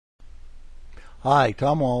Hi,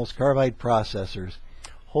 Tom Walls, Carbide Processors,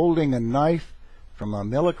 holding a knife from a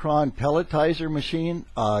Millicron Pelletizer machine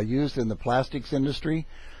used in the plastics industry.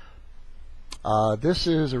 This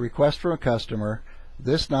is a request from a customer.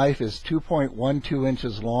 This knife is 2.12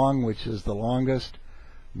 inches long, which is the longest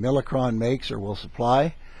Millicron makes or will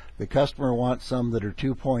supply. The customer wants some that are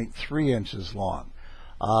 2.3 inches long.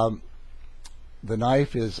 The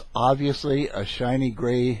knife is obviously a shiny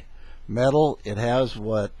gray metal. It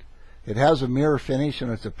has a mirror finish,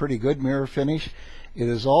 and it's a pretty good mirror finish. It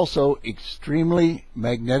is also extremely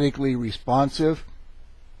magnetically responsive.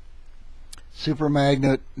 Super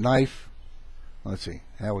magnet knife. Let's see,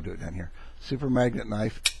 how we'll do it down here. Super magnet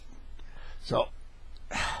knife. So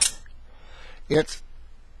it's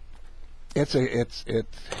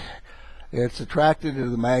attracted to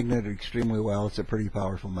the magnet extremely well. It's a pretty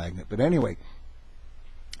powerful magnet. But anyway,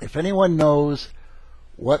 if anyone knows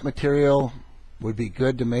what material would be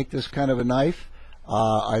good to make this kind of a knife,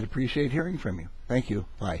 I'd appreciate hearing from you. Thank you.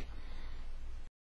 Bye.